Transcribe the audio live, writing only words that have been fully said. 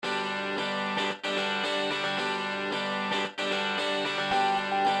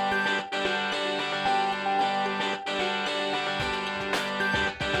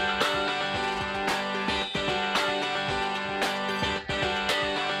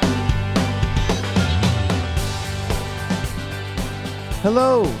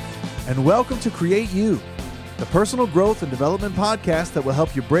Hello, and welcome to Create You, the personal growth and development podcast that will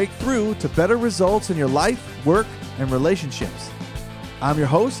help you break through to better results in your life, work, and relationships. I'm your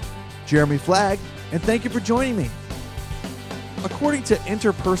host, Jeremy Flagg, and thank you for joining me. According to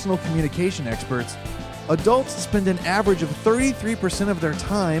interpersonal communication experts, adults spend an average of 33% of their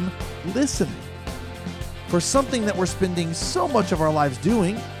time listening. For something that we're spending so much of our lives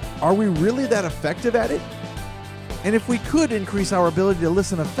doing, are we really that effective at it? And if we could increase our ability to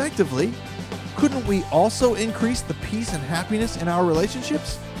listen effectively, couldn't we also increase the peace and happiness in our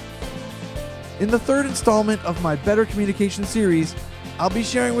relationships? In the third installment of my Better Communication series, I'll be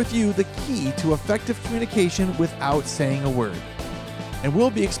sharing with you the key to effective communication without saying a word. And we'll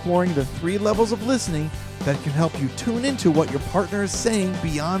be exploring the 3 levels of listening that can help you tune into what your partner is saying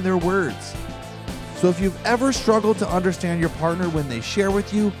beyond their words. So if you've ever struggled to understand your partner when they share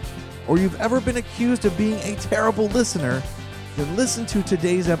with you, or you've ever been accused of being a terrible listener, then listen to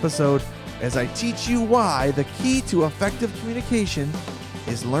today's episode as I teach you why the key to effective communication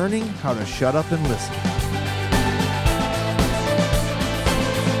is learning how to shut up and listen.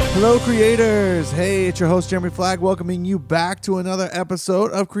 Hello, creators. Hey, it's your host, Jeremy Flagg, welcoming you back to another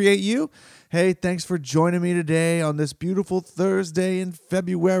episode of Create You. Hey, thanks for joining me today on this beautiful Thursday in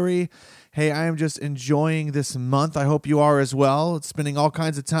February. Hey, I am just enjoying this month. I hope you are as well. It's spending all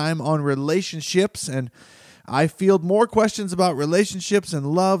kinds of time on relationships, and I field more questions about relationships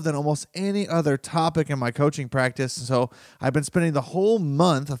and love than almost any other topic in my coaching practice. So I've been spending the whole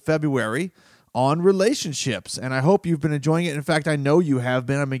month of February on relationships, and I hope you've been enjoying it. In fact, I know you have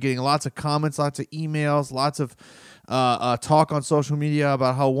been. I've been getting lots of comments, lots of emails, lots of talk on social media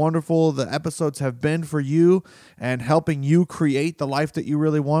about how wonderful the episodes have been for you and helping you create the life that you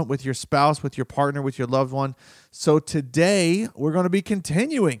really want with your spouse, with your partner, with your loved one. So today we're going to be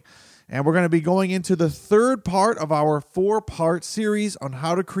continuing, and we're going to be going into the third part of our 4-part series on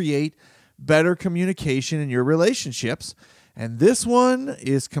how to create better communication in your relationships. And this one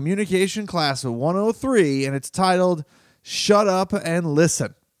is Communication Class 103, and it's titled Shut Up and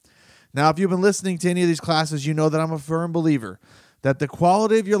Listen. Now, if you've been listening to any of these classes, you know that I'm a firm believer that the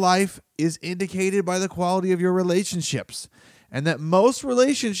quality of your life is indicated by the quality of your relationships, and that most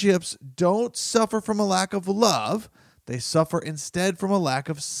relationships don't suffer from a lack of love. They suffer instead from a lack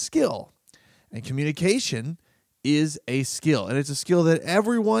of skill. And communication is a skill, and it's a skill that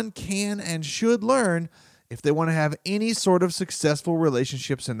everyone can and should learn if they want to have any sort of successful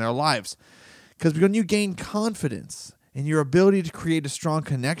relationships in their lives. Because when you gain confidence in your ability to create a strong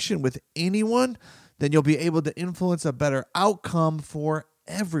connection with anyone, then you'll be able to influence a better outcome for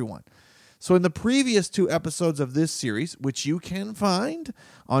everyone. So in the previous 2 episodes of this series, which you can find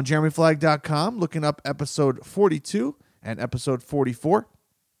on jeremyflagg.com, looking up episode 42 and episode 44,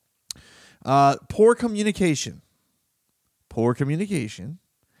 poor communication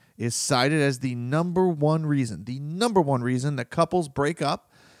is cited as the number one reason that couples break up,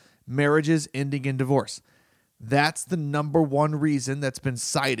 marriages ending in divorce. That's the number one reason that's been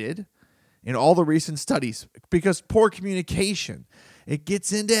cited in all the recent studies, because poor communication, it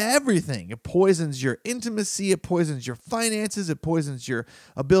gets into everything. It poisons your intimacy. It poisons your finances. It poisons your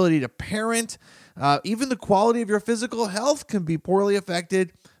ability to parent. Even the quality of your physical health can be poorly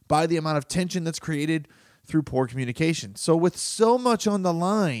affected by the amount of tension that's created through poor communication. So with so much on the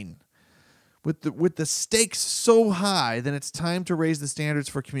line, with the stakes so high, then it's time to raise the standards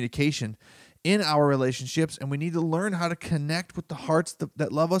for communication in our relationships, and we need to learn how to connect with the hearts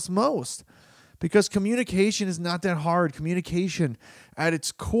that love us most. Because communication is not that hard. Communication at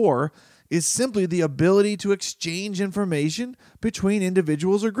its core is simply the ability to exchange information between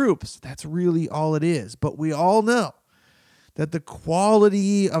individuals or groups. That's really all it is. But we all know that the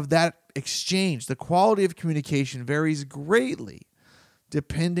quality of that exchange, the quality of communication varies greatly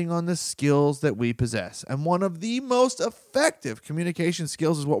depending on the skills that we possess. And one of the most effective communication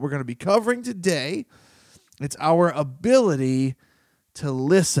skills is what we're going to be covering today. It's our ability to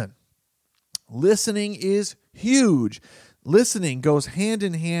listen. Listening is huge. Listening goes hand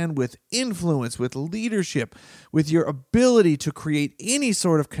in hand with influence, with leadership, with your ability to create any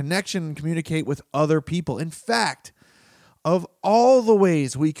sort of connection and communicate with other people. In fact, of all the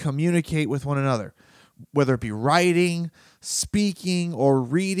ways we communicate with one another, whether it be writing, speaking, or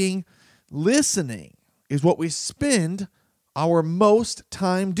reading, listening is what we spend our most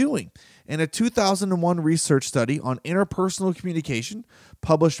time doing. In a 2001 research study on interpersonal communication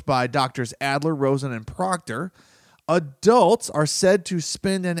published by Drs. Adler, Rosen, and Proctor, adults are said to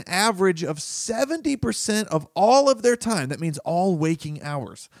spend an average of 70% of all of their time, that means all waking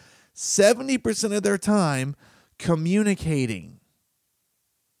hours, 70% of their time communicating.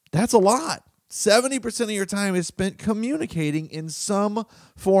 That's a lot. 70% of your time is spent communicating in some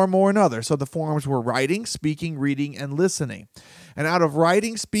form or another. So the forms were writing, speaking, reading, and listening. And out of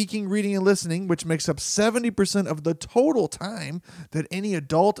writing, speaking, reading, and listening, which makes up 70% of the total time that any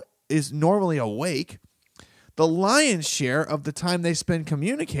adult is normally awake, the lion's share of the time they spend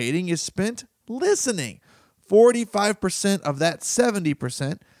communicating is spent listening. 45% of that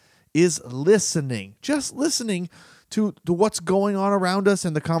 70% is listening. Just listening to what's going on around us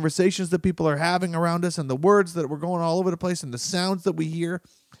and the conversations that people are having around us and the words that we're going all over the place and the sounds that we hear.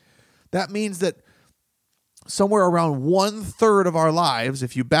 That means that somewhere around 1/3 of our lives,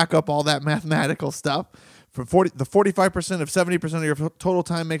 if you back up all that mathematical stuff, the 45% of 70% of your total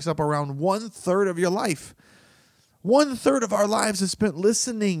time makes up around 1/3 of your life. 1/3 of our lives is spent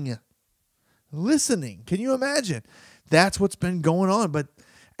listening. Listening. Can you imagine? That's what's been going on.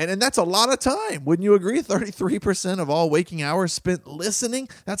 And that's a lot of time. Wouldn't you agree? 33% of all waking hours spent listening.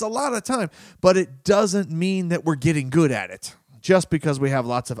 That's a lot of time. But it doesn't mean that we're getting good at it just because we have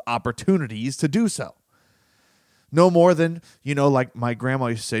lots of opportunities to do so. No more than, like my grandma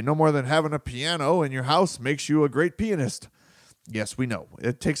used to say, no more than having a piano in your house makes you a great pianist. Yes, we know.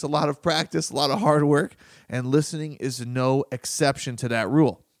 It takes a lot of practice, a lot of hard work, and listening is no exception to that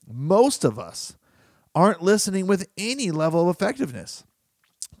rule. Most of us aren't listening with any level of effectiveness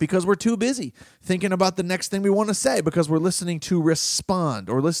because we're too busy thinking about the next thing we want to say, because we're listening to respond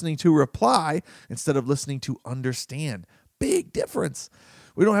or listening to reply instead of listening to understand. Big difference.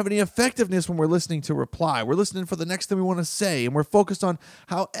 We don't have any effectiveness when we're listening to reply. We're listening for the next thing we want to say, and we're focused on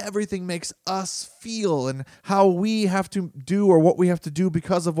how everything makes us feel and how we have to do or what we have to do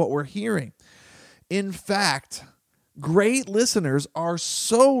because of what we're hearing. In fact, great listeners are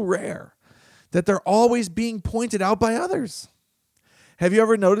so rare that they're always being pointed out by others. Have you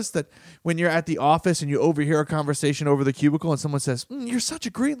ever noticed that when you're at the office and you overhear a conversation over the cubicle and someone says, "You're such a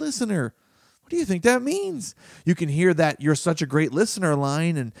great listener"? What do you think that means? You can hear that "you're such a great listener"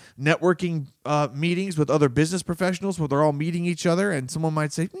 line in networking meetings with other business professionals where they're all meeting each other, and someone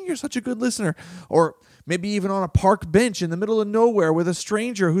might say, "You're such a good listener." Or maybe even on a park bench in the middle of nowhere with a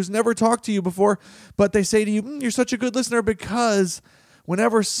stranger who's never talked to you before, but they say to you, "You're such a good listener," because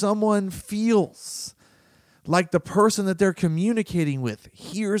whenever someone feels like the person that they're communicating with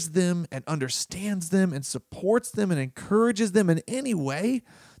hears them and understands them and supports them and encourages them in any way,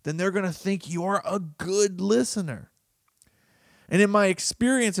 then they're going to think you're a good listener. And in my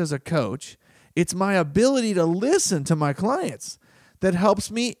experience as a coach, it's my ability to listen to my clients that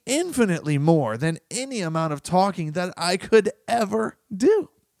helps me infinitely more than any amount of talking that I could ever do.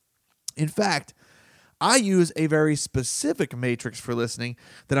 In fact, I use a very specific matrix for listening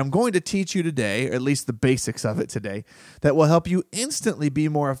that I'm going to teach you today, or at least the basics of it today, that will help you instantly be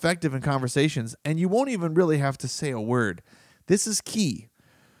more effective in conversations, and you won't even really have to say a word. This is key.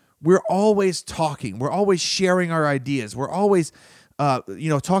 We're always talking. We're always sharing our ideas. We're always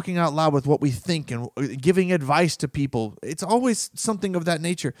talking out loud with what we think and giving advice to people. It's always something of that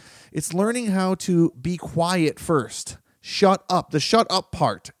nature. It's learning how to be quiet first. Shut up. The shut up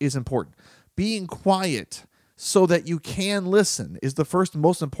part is important. Being quiet so that you can listen is the first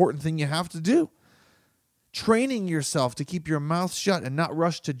most important thing you have to do. Training yourself to keep your mouth shut and not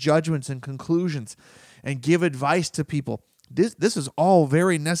rush to judgments and conclusions and give advice to people. This is all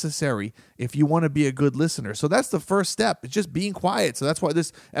very necessary if you want to be a good listener. So that's the first step. It's just being quiet. So that's why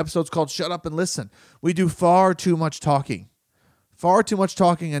this episode's called Shut Up and Listen. We do far too much talking. Far too much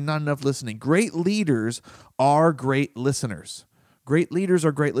talking and not enough listening. Great leaders are great listeners. Great leaders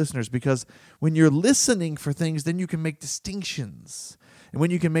are great listeners because when you're listening for things, then you can make distinctions. And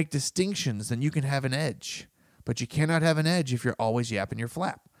when you can make distinctions, then you can have an edge. But you cannot have an edge if you're always yapping your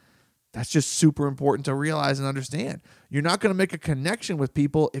flap. That's just super important to realize and understand. You're not going to make a connection with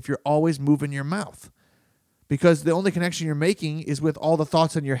people if you're always moving your mouth, because the only connection you're making is with all the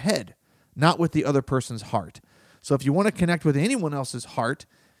thoughts in your head, not with the other person's heart. So if you want to connect with anyone else's heart,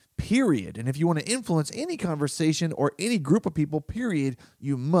 period, and if you want to influence any conversation or any group of people, period,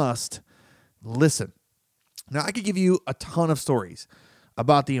 you must listen. Now, I could give you a ton of stories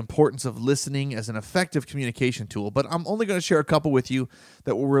about the importance of listening as an effective communication tool, but I'm only going to share a couple with you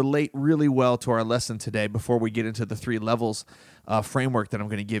that will relate really well to our lesson today before we get into the 3 levels framework that I'm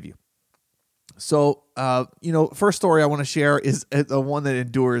going to give you. So, first story I want to share is the one that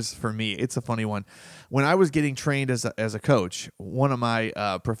endures for me. It's a funny one. When I was getting trained as a coach, one of my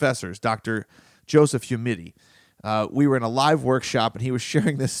professors, Dr. Joseph Humidi, we were in a live workshop, and he was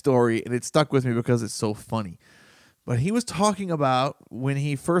sharing this story, and it stuck with me because it's so funny. But he was talking about when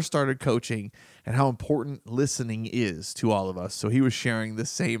he first started coaching and how important listening is to all of us. So he was sharing the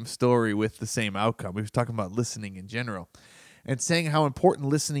same story with the same outcome. He was talking about listening in general. and saying how important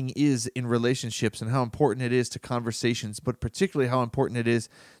listening is in relationships and how important it is to conversations, but particularly how important it is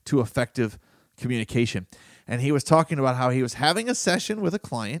to effective communication. And he was talking about how he was having a session with a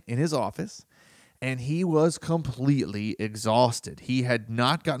client in his office, and he was completely exhausted. He had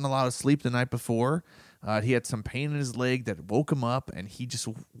not gotten a lot of sleep the night before. He had some pain in his leg that woke him up, and he just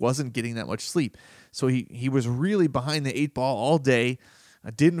wasn't getting that much sleep. So he was really behind the eight ball all day.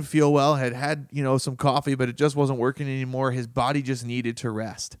 Didn't feel well, had some coffee, but it just wasn't working anymore. His body just needed to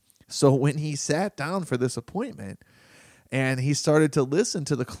rest. So when he sat down for this appointment and he started to listen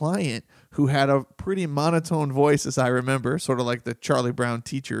to the client, who had a pretty monotone voice, as I remember, sort of like the Charlie Brown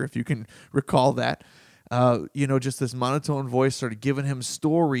teacher, if you can recall that, just this monotone voice started giving him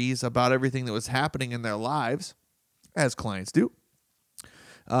stories about everything that was happening in their lives, as clients do.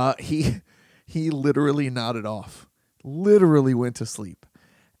 He literally nodded off, literally went to sleep.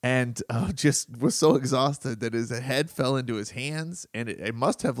 And just was so exhausted that his head fell into his hands, and it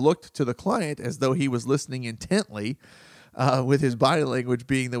must have looked to the client as though he was listening intently, with his body language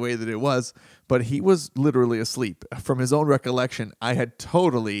being the way that it was. But he was literally asleep. From his own recollection, I had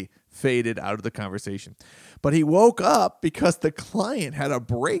totally faded out of the conversation. But he woke up because the client had a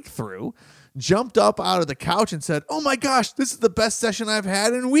breakthrough, jumped up out of the couch and said, "Oh my gosh, this is the best session I've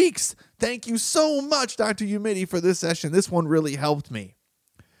had in weeks. Thank you so much, Dr. Umidi, for this session. This one really helped me."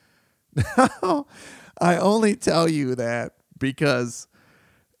 Now, I only tell you that because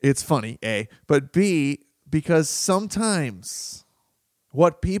it's funny, A, but B, because sometimes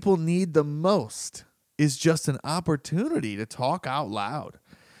what people need the most is just an opportunity to talk out loud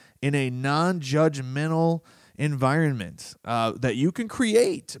in a non-judgmental environment that you can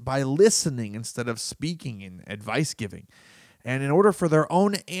create by listening instead of speaking and advice giving. And in order for their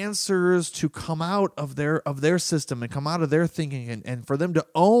own answers to come out of their system and come out of their thinking and for them to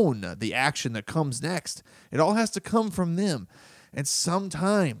own the action that comes next, it all has to come from them. And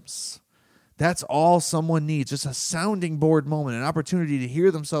sometimes that's all someone needs, just a sounding board moment, an opportunity to hear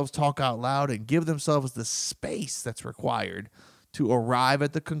themselves talk out loud and give themselves the space that's required to arrive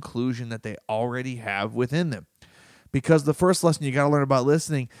at the conclusion that they already have within them. Because the first lesson you got to learn about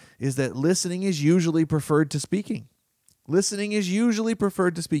listening is that listening is usually preferred to speaking. Listening is usually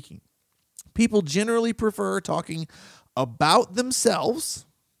preferred to speaking. People generally prefer talking about themselves.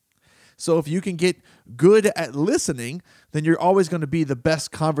 So if you can get good at listening, then you're always going to be the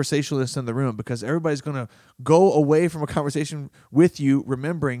best conversationalist in the room, because everybody's going to go away from a conversation with you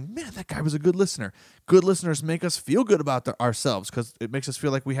remembering, man, that guy was a good listener. Good listeners make us feel good about ourselves because it makes us feel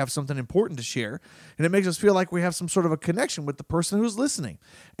like we have something important to share, and it makes us feel like we have some sort of a connection with the person who's listening.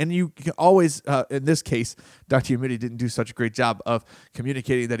 And you can always, in this case, Dr. Umidi didn't do such a great job of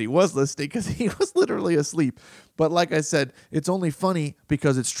communicating that he was listening because he was literally asleep. But like I said, it's only funny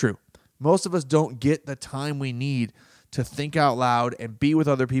because it's true. Most of us don't get the time we need to think out loud and be with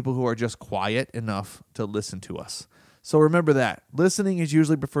other people who are just quiet enough to listen to us. So remember that. Listening is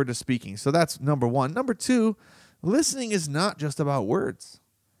usually preferred to speaking. So that's number one. Number two, listening is not just about words.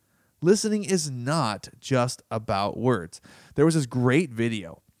 Listening is not just about words. There was this great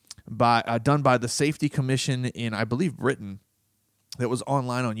video done by the Safety Commission in, I believe, Britain, that was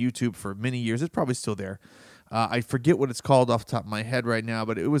online on YouTube for many years. It's probably still there. I forget what it's called off the top of my head right now,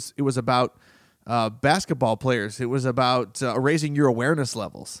 but it was about basketball players. It was about raising your awareness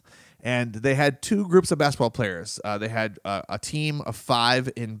levels. And they had two groups of basketball players. They had a team of 5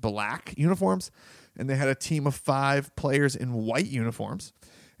 in black uniforms, and they had a team of 5 players in white uniforms.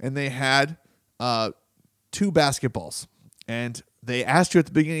 And they had 2 basketballs. And they asked you at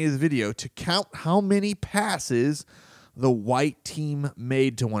the beginning of the video to count how many passes the white team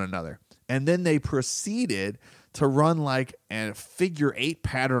made to one another. And then they proceeded to run like a figure 8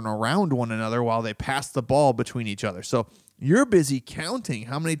 pattern around one another while they passed the ball between each other. So you're busy counting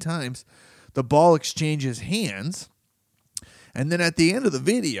how many times the ball exchanges hands. And then at the end of the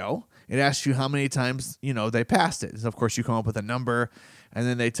video, it asks you how many times, they passed it. And of course, you come up with a number, and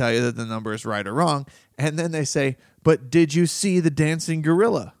then they tell you that the number is right or wrong. And then they say, but did you see the dancing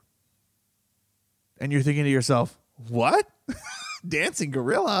gorilla? And you're thinking to yourself, what? Dancing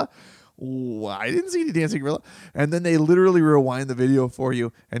gorilla? I didn't see any dancing gorilla. And then they literally rewind the video for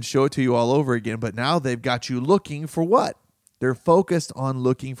you and show it to you all over again. But now they've got you looking for what? They're focused on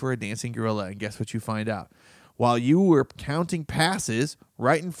looking for a dancing gorilla. And guess what you find out? While you were counting passes,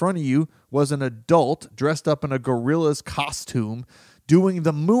 right in front of you was an adult dressed up in a gorilla's costume doing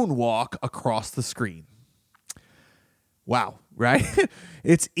the moonwalk across the screen. Wow, right?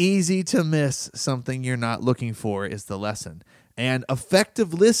 It's easy to miss something you're not looking for is the lesson. And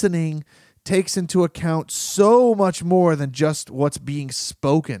effective listening takes into account so much more than just what's being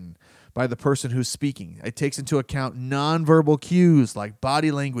spoken. by the person who's speaking. It takes into account nonverbal cues like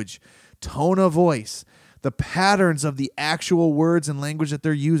body language, tone of voice, the patterns of the actual words and language that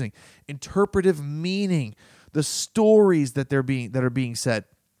they're using, interpretive meaning, the stories that are being said.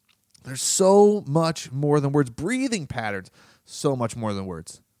 There's so much more than words. Breathing patterns, so much more than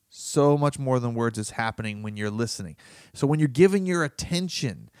words. So much more than words is happening when you're listening. So when you're giving your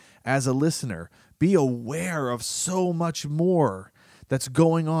attention as a listener, be aware of so much more that's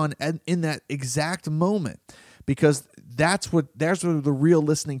going on in that exact moment, because that's where the real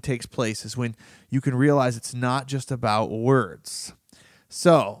listening takes place, is when you can realize it's not just about words.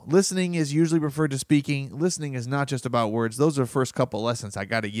 So listening is usually referred to speaking. Listening is not just about words. Those are the first couple lessons I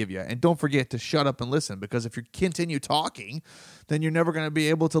got to give you. And don't forget to shut up and listen, because if you continue talking, then you're never going to be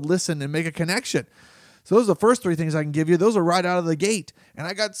able to listen and make a connection. So those are the first three things I can give you. Those are right out of the gate. And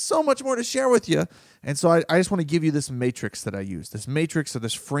I got so much more to share with you. And so I just want to give you this matrix that I use, this matrix or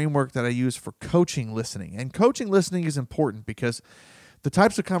this framework that I use for coaching listening. And coaching listening is important because the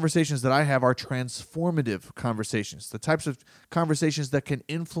types of conversations that I have are transformative conversations, the types of conversations that can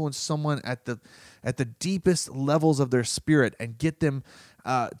influence someone at the deepest levels of their spirit and get them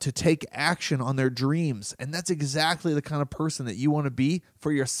to take action on their dreams. And that's exactly the kind of person that you want to be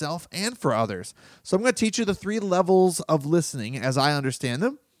for yourself and for others. So I'm going to teach you the 3 levels of listening as I understand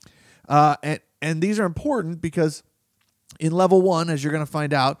them. And these are important because in level 1, as you're going to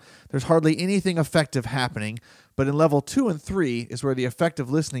find out, there's hardly anything effective happening. But in level 2 and 3 is where the effective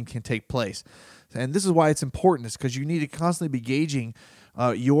listening can take place. And this is why it's important, is because you need to constantly be gauging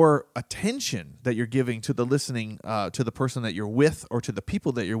your attention that you're giving to the listening, to the person that you're with or to the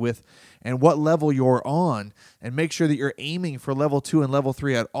people that you're with, and what level you're on, and make sure that you're aiming for level 2 and level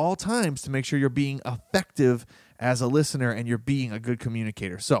 3 at all times to make sure you're being effective as a listener and you're being a good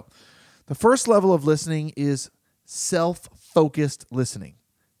communicator. So the first level of listening is self-focused listening.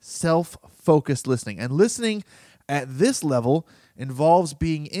 Self-focused listening. And listening at this level involves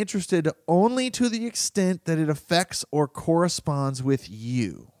being interested only to the extent that it affects or corresponds with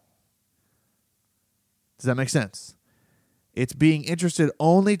you. Does that make sense? It's being interested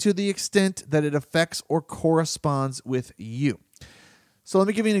only to the extent that it affects or corresponds with you. So let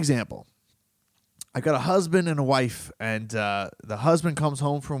me give you an example. I got a husband and a wife, and the husband comes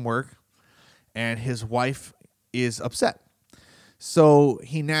home from work, and his wife is upset. So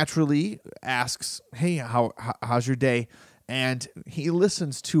he naturally asks, hey, how's your day? And he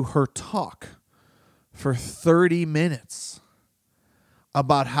listens to her talk for 30 minutes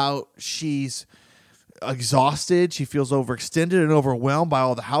about how she's exhausted. She feels overextended and overwhelmed by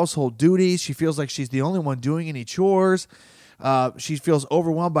all the household duties. She feels like she's the only one doing any chores. She feels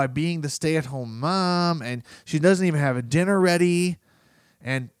overwhelmed by being the stay-at-home mom, and she doesn't even have a dinner ready.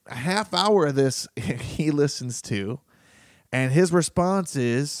 And a half hour of this he listens to. And his response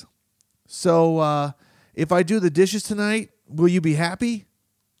is, so if I do the dishes tonight, will you be happy?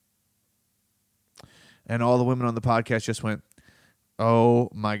 And all the women on the podcast just went, oh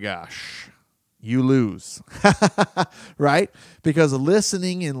my gosh, you lose. Right? Because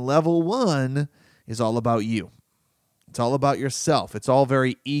listening in level 1 is all about you. It's all about yourself. It's all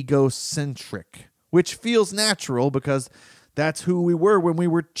very egocentric, which feels natural because that's who we were when we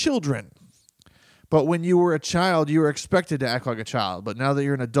were children. But when you were a child, you were expected to act like a child. But now that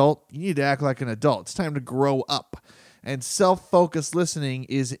you're an adult, you need to act like an adult. It's time to grow up. And self-focused listening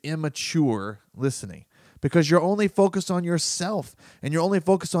is immature listening because you're only focused on yourself, and you're only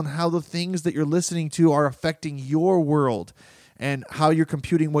focused on how the things that you're listening to are affecting your world and how you're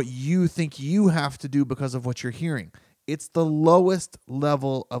computing what you think you have to do because of what you're hearing. It's the lowest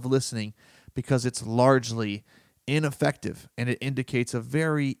level of listening because it's largely ineffective, and it indicates a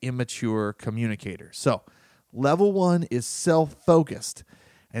very immature communicator. So level 1 is self-focused,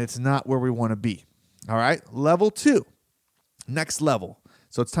 and it's not where we want to be. All right, level 2, next level.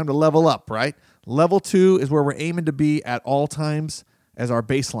 So it's time to level up, right? Level 2 is where we're aiming to be at all times as our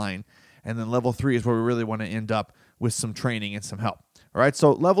baseline, and then level 3 is where we really want to end up with some training and some help. All right,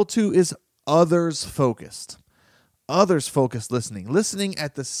 so level 2 is others-focused. Others-focused listening. Listening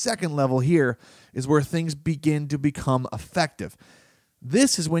at the second level here is where things begin to become effective.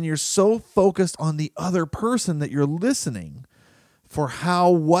 This is when you're so focused on the other person that you're listening for how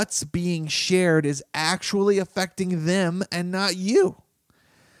what's being shared is actually affecting them and not you.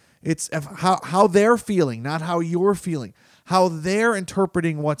 It's how they're feeling, not how you're feeling. How they're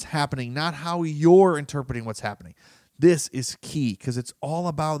interpreting what's happening, not how you're interpreting what's happening. This is key because it's all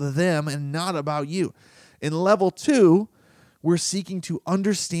about them and not about you. In level 2, we're seeking to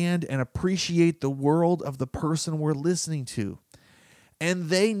understand and appreciate the world of the person we're listening to. And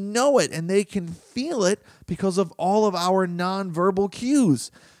they know it and they can feel it because of all of our nonverbal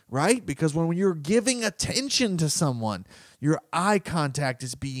cues. right? Because when you're giving attention to someone, your eye contact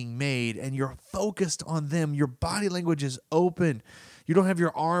is being made and you're focused on them. Your body language is open. You don't have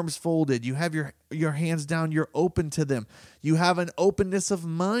your arms folded. You have your hands down. You're open to them. You have an openness of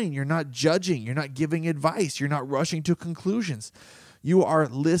mind. You're not judging. You're not giving advice. You're not rushing to conclusions. You are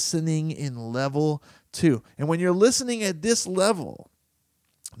listening in level 2. And when you're listening at this level,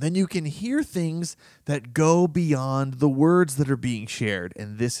 then you can hear things that go beyond the words that are being shared.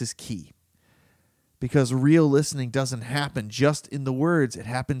 And this is key. Because real listening doesn't happen just in the words. It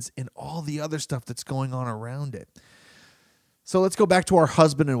happens in all the other stuff that's going on around it. So let's go back to our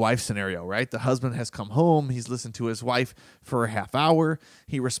husband and wife scenario, right? The husband has come home. He's listened to his wife for a half hour.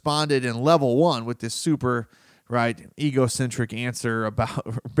 He responded in level 1 with this super, right, egocentric answer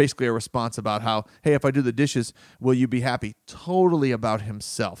about basically a response about how, hey, if I do the dishes, will you be happy? Totally about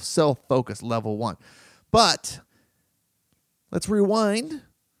himself. Self-focused, level 1. But let's rewind.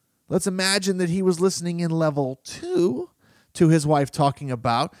 Let's imagine that he was listening in level 2 to his wife talking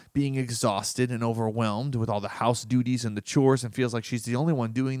about being exhausted and overwhelmed with all the house duties and the chores and feels like she's the only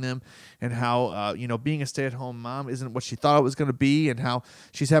one doing them, and how, being a stay-at-home mom isn't what she thought it was going to be, and how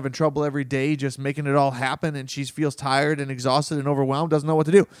she's having trouble every day just making it all happen, and she feels tired and exhausted and overwhelmed, doesn't know what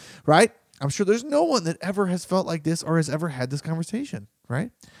to do, right? I'm sure there's no one that ever has felt like this or has ever had this conversation,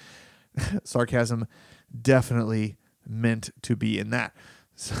 right? Sarcasm definitely meant to be in that.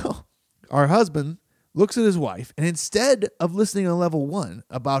 So our husband looks at his wife, and instead of listening on level 1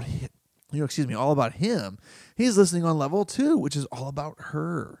 about him, all about him, he's listening on level 2, which is all about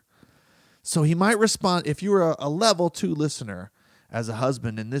her. So he might respond, if you were a level 2 listener as a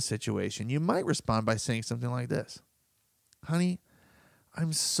husband in this situation, you might respond by saying something like this. Honey,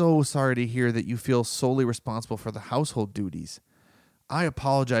 I'm so sorry to hear that you feel solely responsible for the household duties. I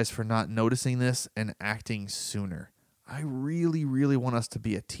apologize for not noticing this and acting sooner. I really, really want us to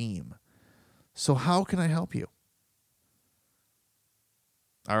be a team. So how can I help you?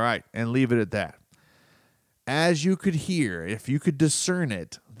 All right, and leave it at that. As you could hear, if you could discern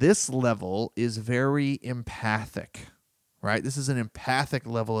it, this level is very empathic, right? This is an empathic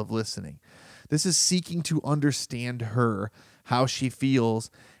level of listening. This is seeking to understand her, how she feels,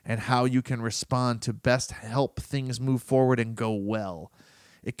 and how you can respond to best help things move forward and go well.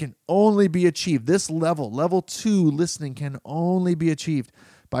 It can only be achieved. This level 2 listening, can only be achieved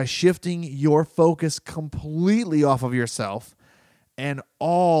by shifting your focus completely off of yourself and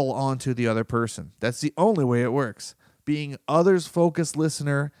all onto the other person. That's the only way it works. Being others-focused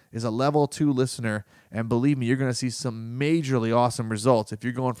listener is a level 2 listener, and believe me, you're going to see some majorly awesome results if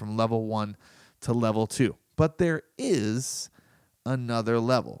you're going from level 1 to level 2. But there is another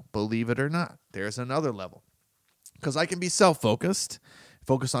level. Believe it or not, there's another level. Because I can be self-focused,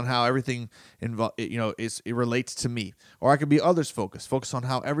 focus on how everything it relates to me. Or I could be others focus on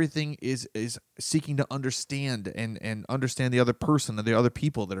how everything is seeking to understand and understand the other person and the other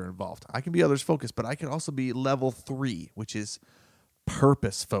people that are involved. I can be others focused, but I can also be level 3, which is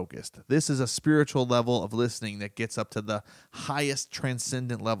purpose focused. This is a spiritual level of listening that gets up to the highest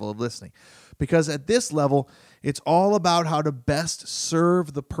transcendent level of listening. Because at this level, it's all about how to best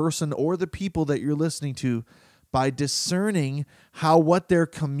serve the person or the people that you're listening to by discerning how what they're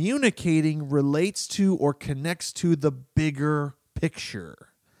communicating relates to or connects to the bigger picture,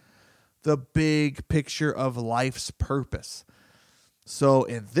 the big picture of life's purpose. So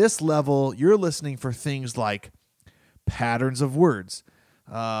in this level, you're listening for things like patterns of words.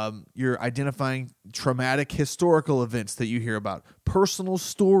 You're identifying traumatic historical events that you hear about, personal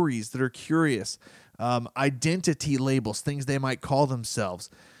stories that are curious, identity labels, things they might call themselves,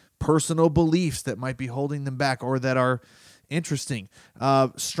 personal beliefs that might be holding them back or that are interesting,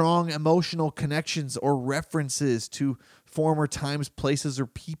 strong emotional connections or references to former times, places, or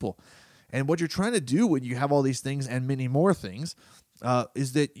people. And what you're trying to do when you have all these things and many more things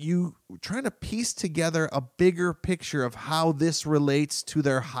is that you trying to piece together a bigger picture of how this relates to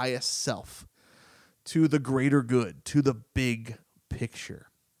their highest self, to the greater good, to the big picture.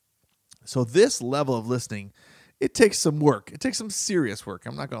 So this level of listening, it takes some work. It takes some serious work.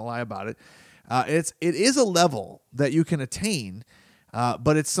 I'm not going to lie about it. It is a level that you can attain,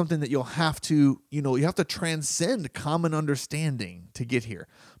 but it's something that you'll have to, you have to transcend common understanding to get here.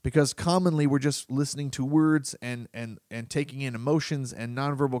 Because commonly we're just listening to words and taking in emotions and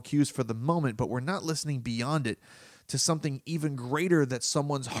nonverbal cues for the moment, but we're not listening beyond it to something even greater that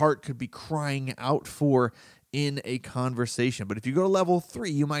someone's heart could be crying out for in a conversation. But if you go to level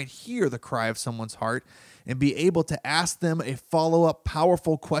 3, you might hear the cry of someone's heart and be able to ask them a follow-up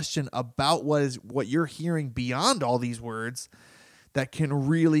powerful question about what you're hearing beyond all these words that can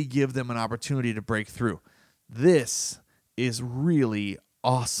really give them an opportunity to break through. This is really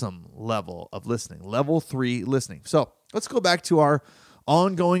awesome level of listening. Level 3 listening. So let's go back to our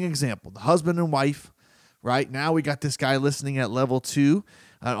ongoing example. The husband and wife, right? Now we got this guy listening at level 2.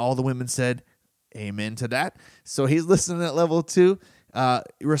 And all the women said, amen to that. So he's listening at level 2,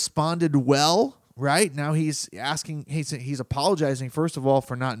 responded well, right? Now he's asking, he's apologizing, first of all,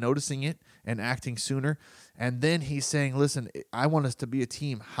 for not noticing it and acting sooner. And then he's saying, listen, I want us to be a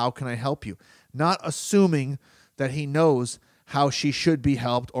team. How can I help you? Not assuming that he knows how she should be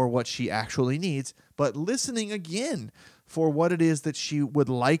helped or what she actually needs, but listening again for what it is that she would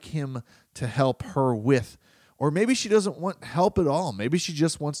like him to help her with. Or maybe she doesn't want help at all. Maybe she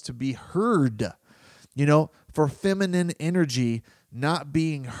just wants to be heard. You know, for feminine energy, not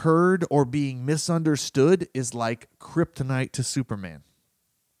being heard or being misunderstood is like kryptonite to Superman.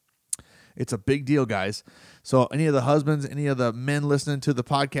 It's a big deal, guys. So any of the husbands, any of the men listening to the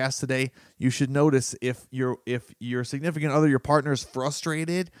podcast today, you should notice if your significant other, your partner is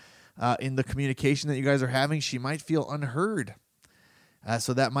frustrated in the communication that you guys are having, she might feel unheard.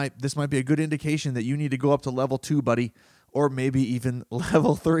 So this might be a good indication that you need to go up to level 2, buddy, or maybe even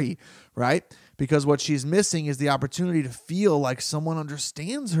level 3, right? Because what she's missing is the opportunity to feel like someone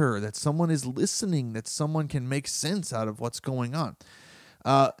understands her, that someone is listening, that someone can make sense out of what's going on.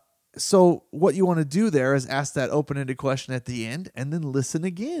 So what you want to do there is ask that open-ended question at the end and then listen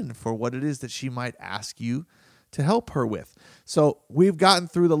again for what it is that she might ask you to help her with. So we've gotten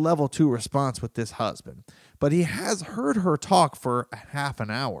through the level 2 response with this husband, but he has heard her talk for a half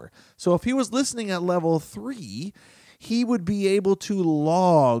an hour. So if he was listening at level 3, he would be able to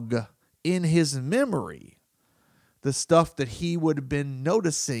log in his memory the stuff that he would have been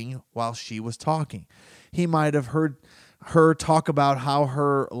noticing while she was talking. He might have heard her talk about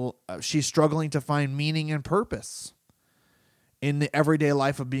how she's struggling to find meaning and purpose in the everyday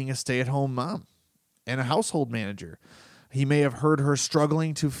life of being a stay-at-home mom and a household manager. He may have heard her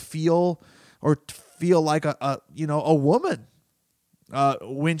struggling to feel like a woman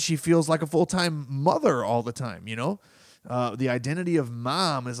when she feels like a full-time mother all the time. The identity of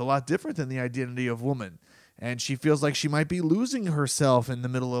mom is a lot different than the identity of woman. And she feels like she might be losing herself in the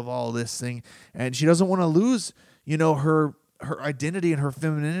middle of all this thing. And she doesn't want to lose, her identity and her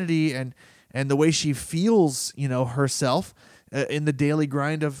femininity and the way she feels, herself in the daily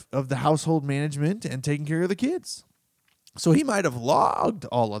grind of the household management and taking care of the kids. So he might have logged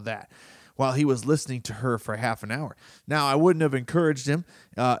all of that while he was listening to her for half an hour. Now, I wouldn't have encouraged him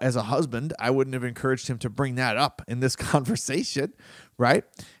as a husband. I wouldn't have encouraged him to bring that up in this conversation, right?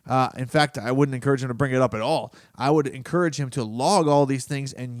 In fact, I wouldn't encourage him to bring it up at all. I would encourage him to log all these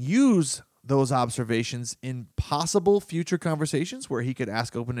things and use those observations in possible future conversations where he could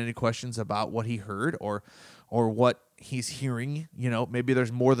ask open-ended questions about what he heard or what he's hearing. Maybe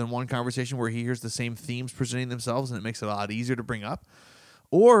there's more than one conversation where he hears the same themes presenting themselves and it makes it a lot easier to bring up.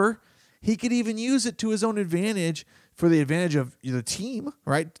 Or he could even use it to his own advantage, for the advantage of the team,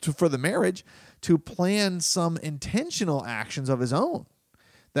 right? For the marriage, to plan some intentional actions of his own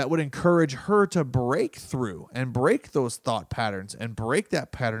that would encourage her to break through and break those thought patterns and break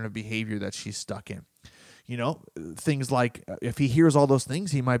that pattern of behavior that she's stuck in. Things like if he hears all those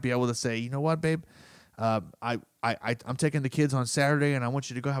things, he might be able to say, you know what, babe, I'm taking the kids on Saturday and I want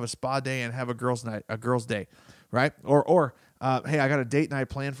you to go have a spa day and have a girls' day, right? Or hey, I got a date night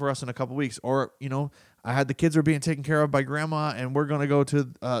planned for us in a couple weeks. Or, I had the kids are being taken care of by grandma and we're going to go to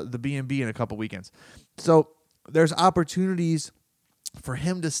the B&B in a couple weekends. So there's opportunities for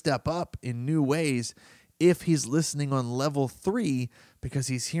him to step up in new ways if he's listening on level 3, because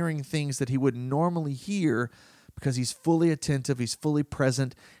he's hearing things that he would normally hear because he's fully attentive, he's fully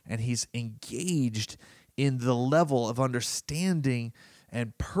present, and he's engaged in the level of understanding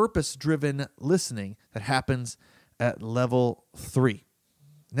and purpose-driven listening that happens at level 3.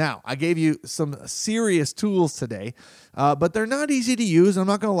 Now, I gave you some serious tools today, but they're not easy to use. I'm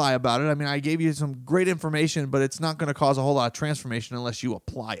not going to lie about it. I mean, I gave you some great information, but it's not going to cause a whole lot of transformation unless you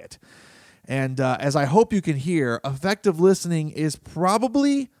apply it. And as I hope you can hear, effective listening is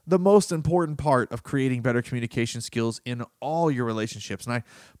probably the most important part of creating better communication skills in all your relationships. And I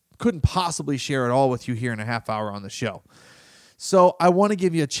couldn't possibly share it all with you here in a half hour on the show. So I want to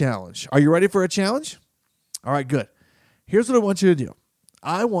give you a challenge. Are you ready for a challenge? All right, good. Here's what I want you to do.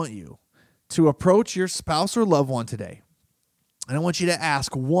 I want you to approach your spouse or loved one today, and I want you to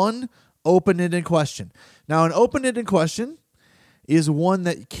ask one open-ended question. Now, an open-ended question is one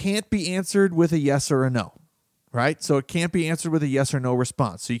that can't be answered with a yes or a no, right? So it can't be answered with a yes or no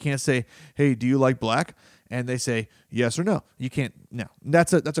response. So you can't say, hey, do you like black? And they say yes or no. You can't, no.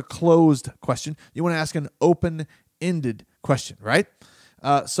 That's a closed question. You want to ask an open-ended question, right?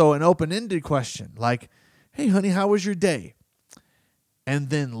 So an open-ended question like, hey, honey, how was your day? and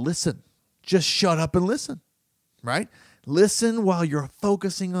then listen. Just shut up and listen, right? Listen while you're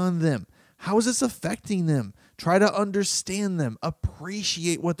focusing on them. How is this affecting them? Try to understand them.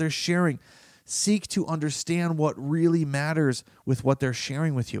 Appreciate what they're sharing. Seek to understand what really matters with what they're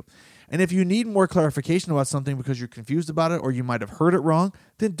sharing with you. And if you need more clarification about something because you're confused about it or you might have heard it wrong,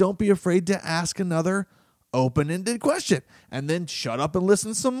 then don't be afraid to ask another open-ended question and then shut up and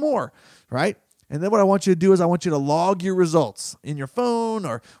listen some more, right? And then what I want you to do is I want you to log your results in your phone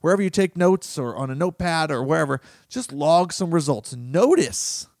or wherever you take notes or on a notepad or wherever. Just log some results.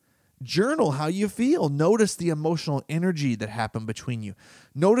 Notice, journal how you feel. Notice the emotional energy that happened between you.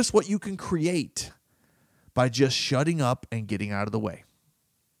 Notice what you can create by just shutting up and getting out of the way.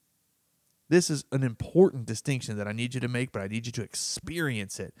 This is an important distinction that I need you to make, but I need you to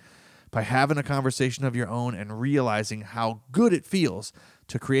experience it by having a conversation of your own and realizing how good it feels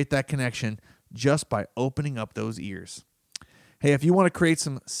to create that connection just by opening up those ears. Hey, if you want to create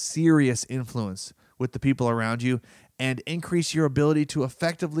some serious influence with the people around you and increase your ability to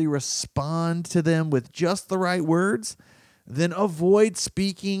effectively respond to them with just the right words, then avoid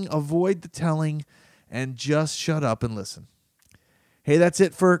speaking, avoid the telling, and just shut up and listen. Hey, that's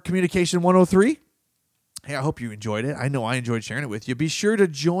it for Communication 103. Hey, I hope you enjoyed it. I know I enjoyed sharing it with you. Be sure to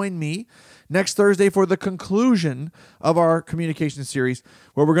join me next Thursday for the conclusion of our communication series,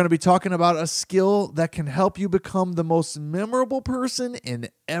 where we're going to be talking about a skill that can help you become the most memorable person in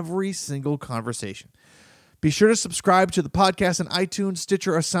every single conversation. Be sure to subscribe to the podcast on iTunes,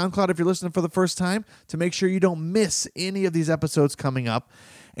 Stitcher, or SoundCloud if you're listening for the first time to make sure you don't miss any of these episodes coming up.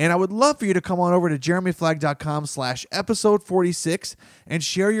 And I would love for you to come on over to jeremyflagg.com/episode 46 and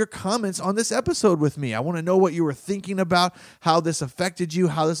share your comments on this episode with me. I want to know what you were thinking about, how this affected you,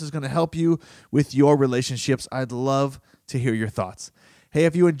 how this is going to help you with your relationships. I'd love to hear your thoughts. Hey,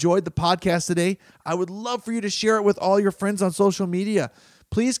 if you enjoyed the podcast today, I would love for you to share it with all your friends on social media.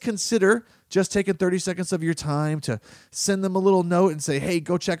 Please consider just taking 30 seconds of your time to send them a little note and say, hey,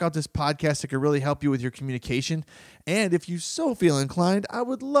 go check out this podcast. It could really help you with your communication. And if you so feel inclined, I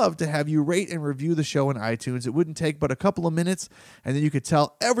would love to have you rate and review the show on iTunes. It wouldn't take but a couple of minutes, and then you could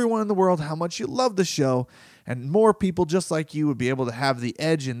tell everyone in the world how much you love the show, and more people just like you would be able to have the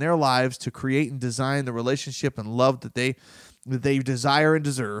edge in their lives to create and design the relationship and love that they desire and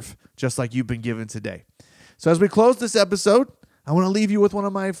deserve, just like you've been given today. So as we close this episode, I want to leave you with one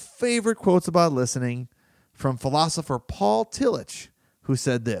of my favorite quotes about listening from philosopher Paul Tillich, who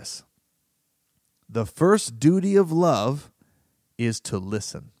said this: "The first duty of love is to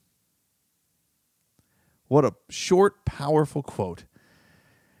listen." What a short, powerful quote.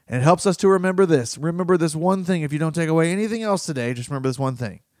 And it helps us to remember this. Remember this one thing. If you don't take away anything else today, just remember this one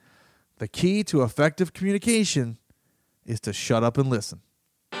thing. The key to effective communication is to shut up and listen.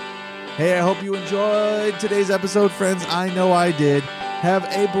 Hey, I hope you enjoyed today's episode, friends. I know I did. Have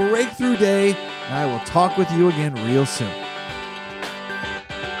a breakthrough day, and I will talk with you again real soon.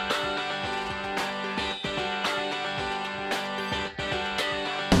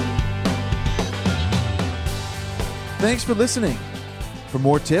 Thanks for listening. For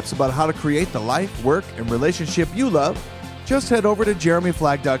more tips about how to create the life, work, and relationship you love, just head over to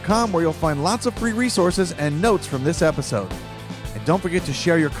jeremyflagg.com, where you'll find lots of free resources and notes from this episode. And don't forget to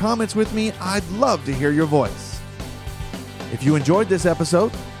share your comments with me. I'd love to hear your voice. If you enjoyed this episode,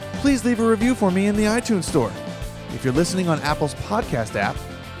 please leave a review for me in the iTunes store. If you're listening on Apple's podcast app,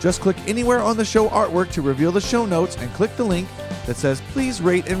 just click anywhere on the show artwork to reveal the show notes and click the link that says please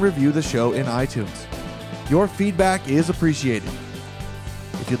rate and review the show in iTunes. Your feedback is appreciated.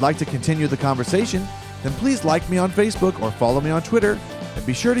 If you'd like to continue the conversation, then please like me on Facebook or follow me on Twitter, and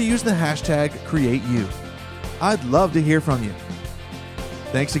be sure to use the hashtag CreateYou. I'd love to hear from you.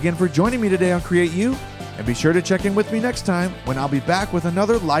 Thanks again for joining me today on Create You, and be sure to check in with me next time when I'll be back with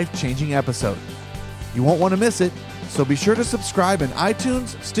another life-changing episode. You won't want to miss it, so be sure to subscribe in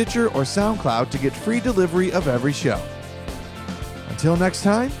iTunes, Stitcher, or SoundCloud to get free delivery of every show. Until next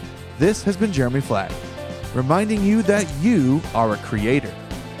time, this has been Jeremy Flagg, reminding you that you are a creator.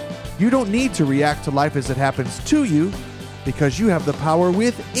 You don't need to react to life as it happens to you, because you have the power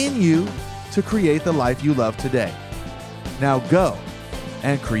within you to create the life you love today. Now go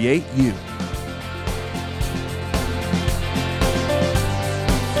and create you.